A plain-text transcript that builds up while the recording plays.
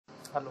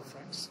Hello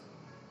friends,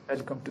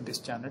 welcome to this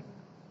channel.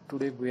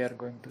 Today we are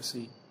going to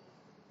see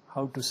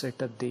how to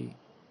set up the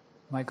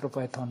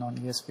MicroPython on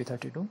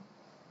ESP32.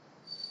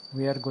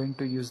 We are going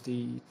to use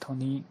the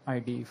Thonny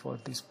Ide for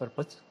this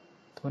purpose.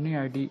 Thonny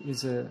Ide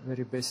is a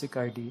very basic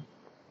IDE,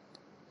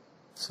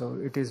 so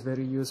it is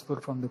very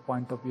useful from the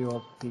point of view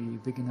of the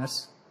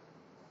beginners.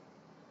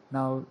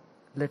 Now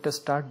let us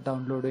start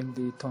downloading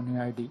the Thonny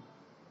Ide.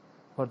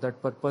 For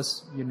that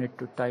purpose you need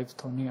to type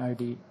Thonny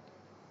Ide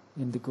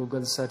in the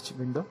Google search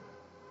window,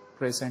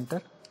 press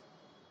enter.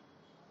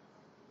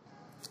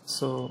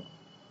 So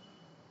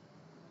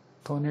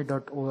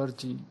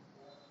thonny.org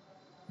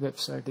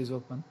website is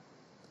open.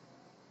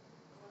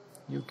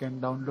 You can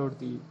download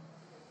the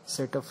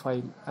setup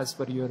file as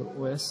per your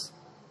OS.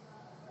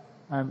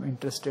 I am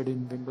interested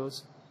in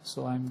Windows,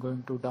 so I am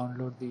going to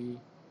download the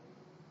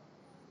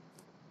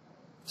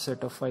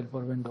setup file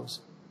for Windows.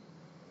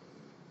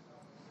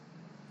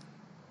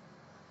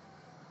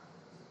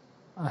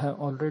 I have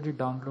already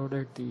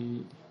downloaded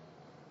the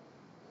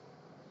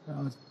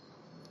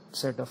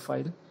setup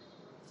file,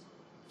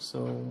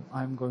 so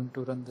I am going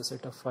to run the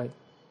setup file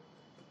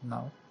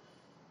now.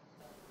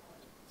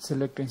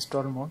 Select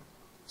install mode,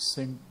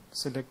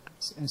 select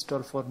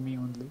install for me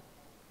only.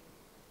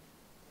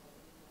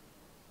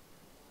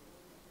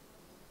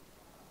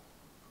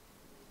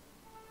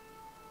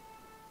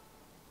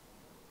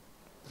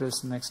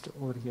 Press next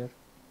over here,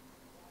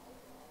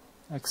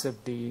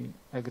 accept the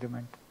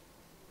agreement.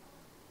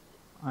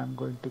 I am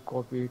going to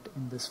copy it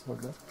in this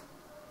folder,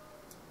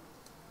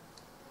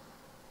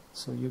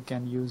 so you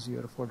can use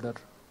your folder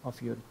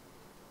of your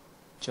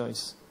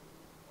choice.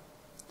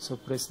 So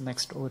press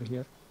next over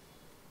here.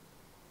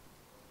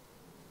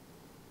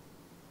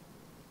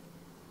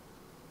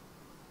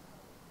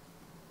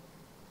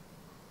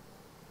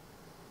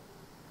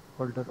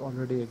 Folder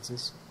already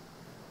exists,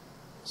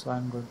 so I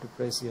am going to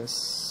press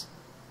yes.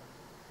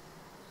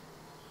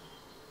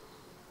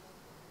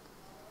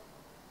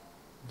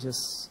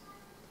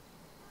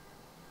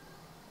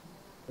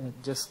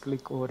 Just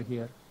click over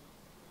here.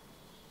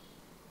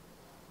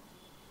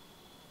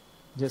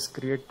 Just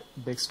create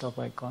desktop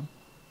icon.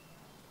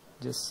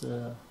 Just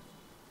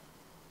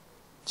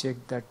check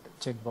that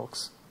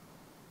checkbox.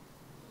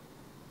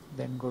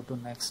 Then go to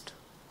next.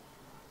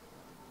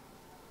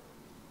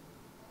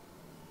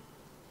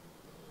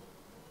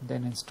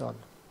 Then install.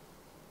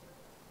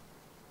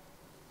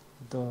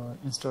 The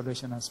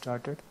installation has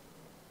started.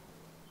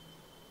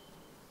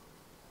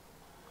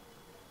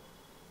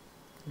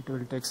 It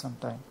will take some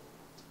time.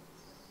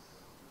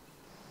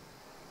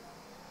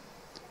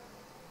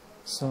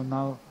 So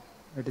now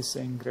it is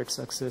saying great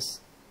success.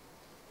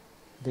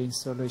 The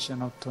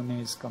installation of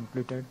Thonny is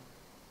completed.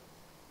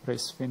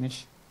 Press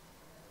finish.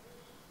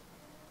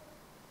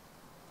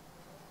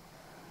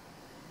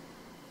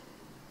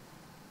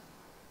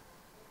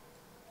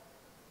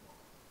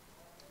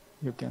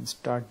 You can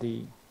start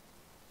the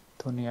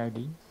Thonny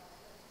Ide.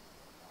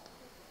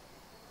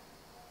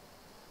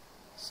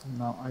 So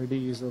now Ide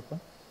is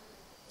open.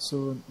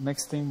 So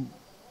next thing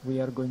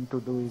we are going to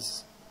do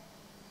is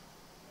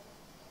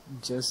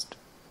just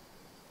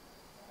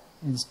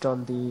install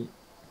the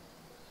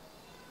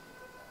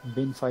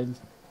bin file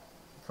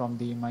from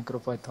the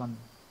MicroPython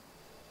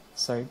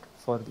site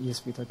for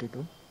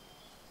ESP32.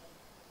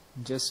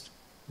 Just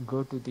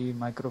go to the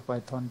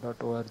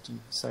micropython.org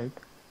site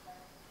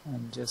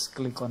and just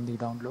click on the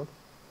download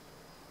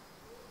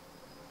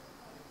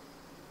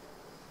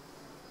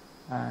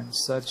and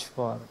search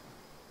for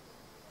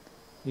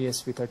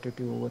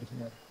ESP32 over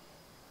here.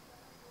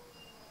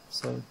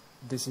 So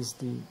this is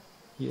the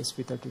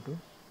ESP32.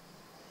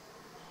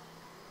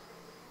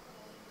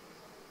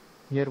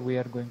 Here we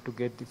are going to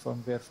get the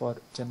firmware for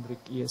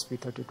generic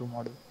ESP32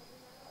 model.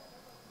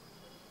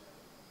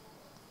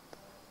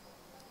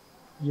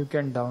 You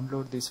can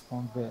download this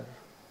firmware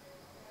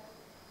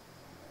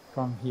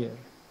from here.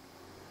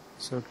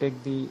 So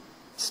take the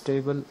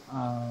stable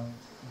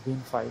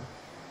bin file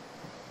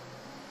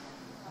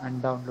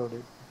and download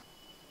it.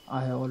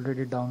 I have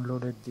already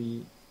downloaded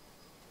the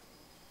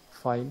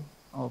file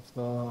of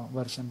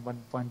version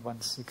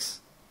 1.16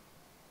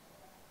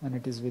 and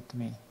it is with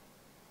me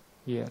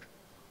here.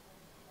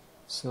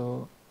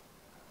 So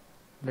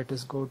let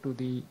us go to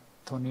the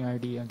Thonny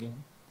Ide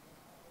again.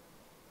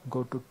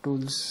 Go to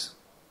tools,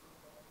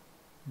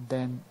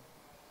 then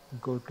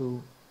go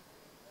to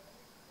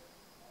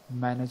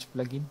manage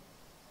plugin.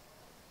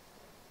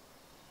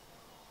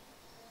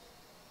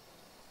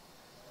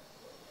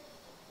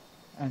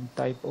 And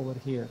type over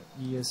here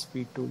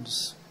ESP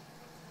tools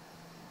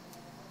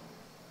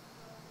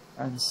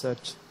and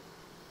search.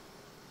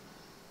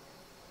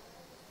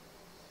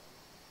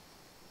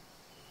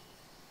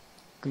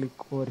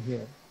 Click over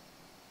here.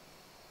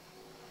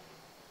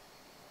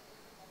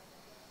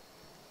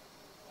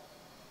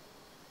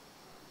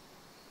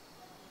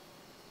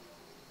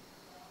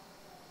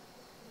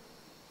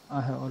 I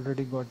have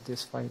already got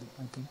this file,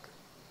 I think.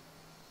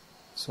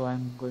 So I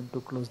am going to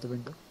close the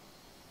window.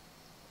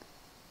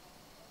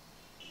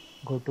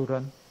 Go to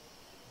run,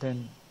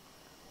 then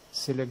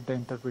select the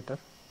interpreter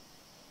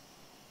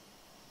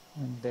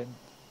and then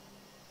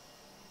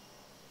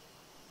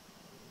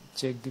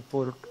check the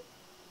port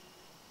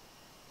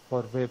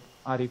for web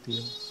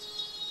REPL.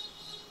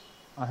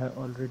 I have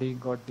already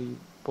got the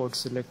port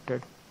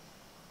selected,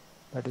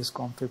 that is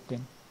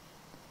COM15.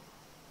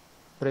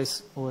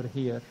 Press over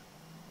here,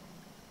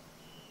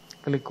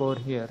 click over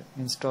here,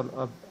 install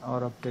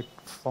or update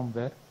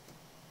firmware.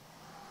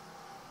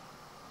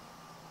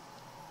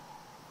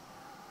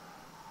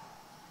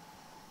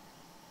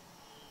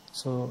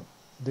 So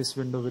this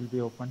window will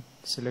be open.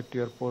 Select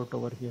your port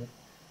over here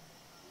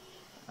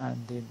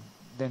and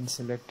then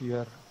select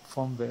your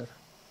firmware.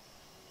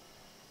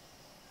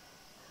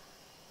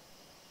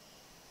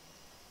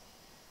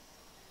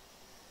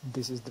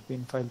 This is the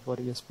pin file for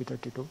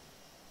ESP32,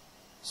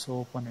 so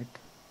open it.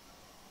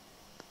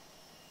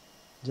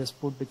 Just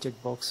put the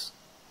checkbox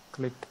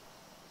clicked,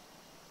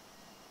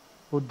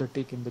 put the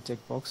tick in the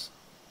checkbox,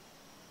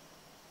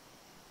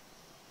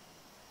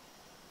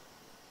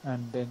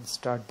 and then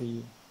start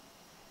the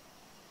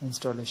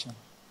installation.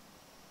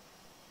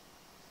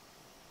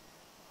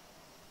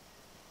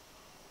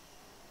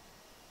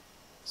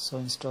 So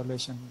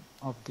installation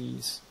of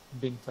these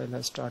bin file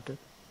has started,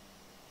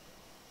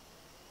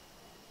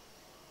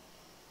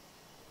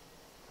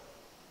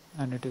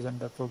 and it is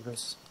under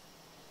progress.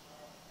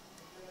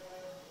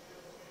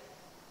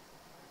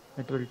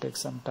 It will take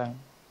some time.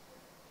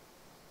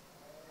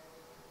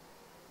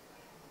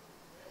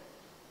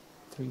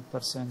 3%,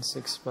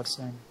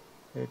 6%,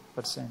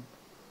 8%.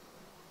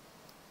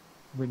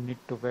 We need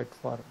to wait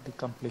for the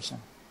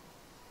completion.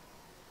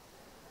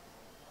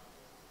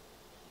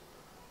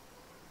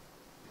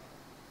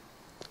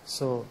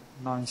 So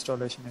now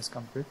installation is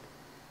complete.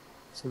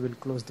 So we'll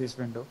close this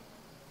window.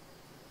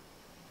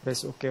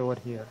 Press OK over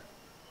here.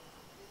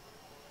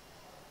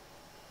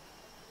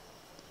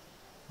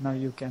 Now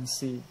you can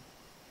see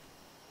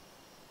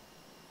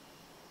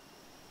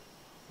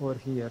over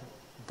here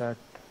that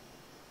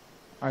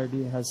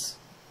IDE has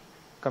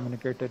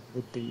communicated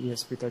with the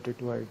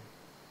ESP32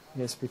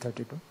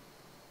 ESP32.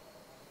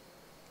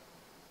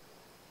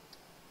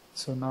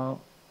 So now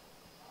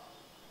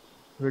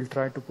we'll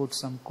try to put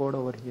some code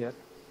over here.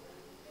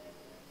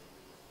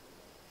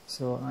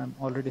 So I'm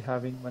already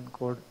having one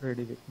code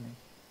ready with me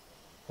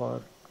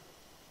for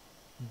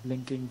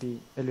blinking the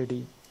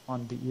LED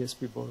on the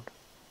ESP board.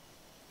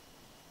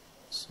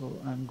 So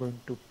I'm going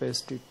to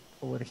paste it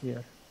over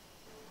here.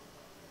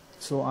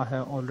 So I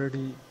have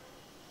already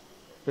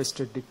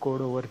pasted the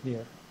code over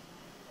here.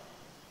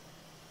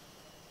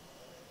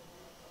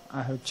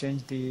 I have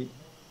changed the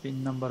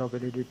pin number of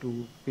LED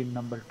to pin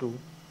number 2,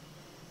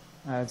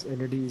 as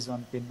LED is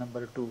on pin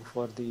number 2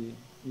 for the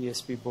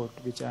ESP board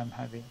which I am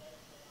having.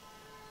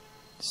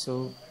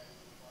 So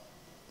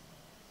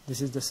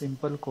this is the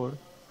simple code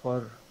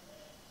for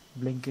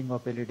blinking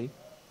of LED.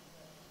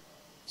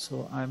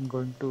 So I am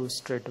going to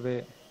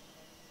straightaway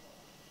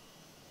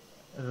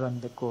run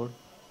the code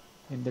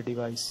in the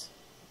device.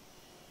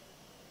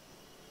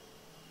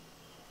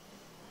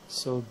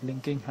 So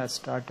blinking has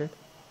started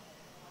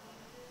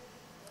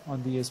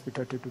on the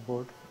ESP32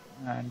 board,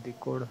 and the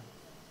code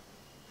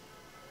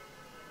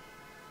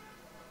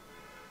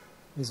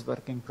is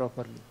working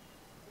properly.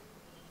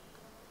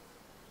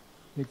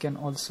 You can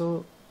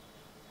also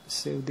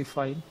save the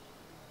file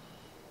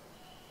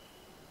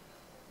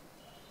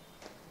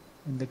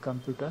in the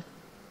computer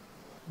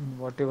in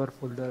whatever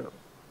folder,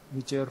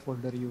 whichever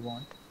folder you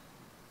want.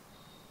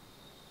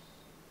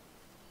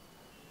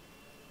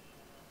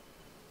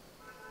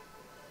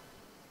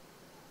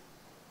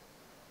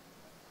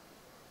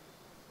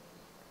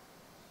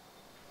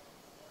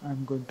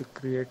 I'm going to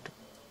create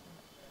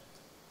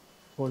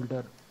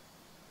folder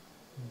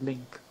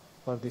blink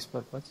for this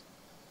purpose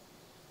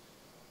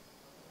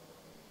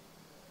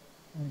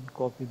and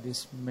copy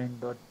this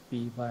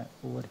main.py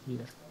over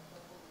here.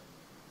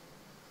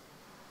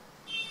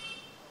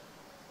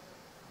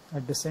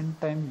 At the same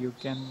time, you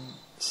can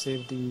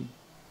save the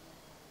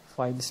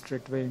file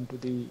straight away into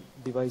the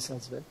device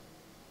as well.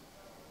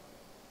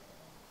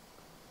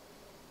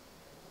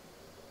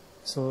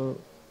 So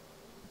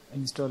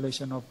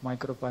installation of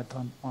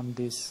MicroPython on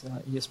this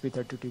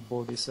ESP32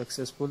 board is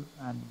successful,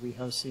 and we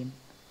have seen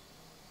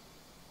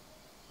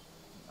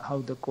how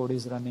the code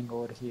is running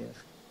over here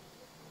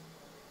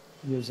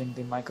using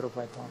the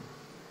MicroPython.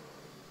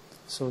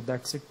 So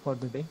that's it for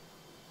the day.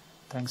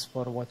 Thanks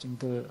for watching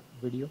the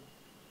video.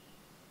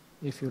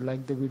 If you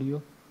like the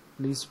video,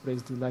 please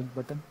press the like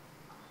button.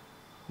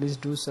 Please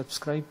do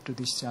subscribe to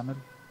this channel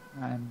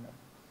and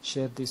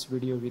share this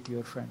video with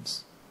your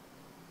friends.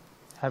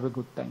 Have a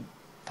good time.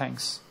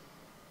 Thanks.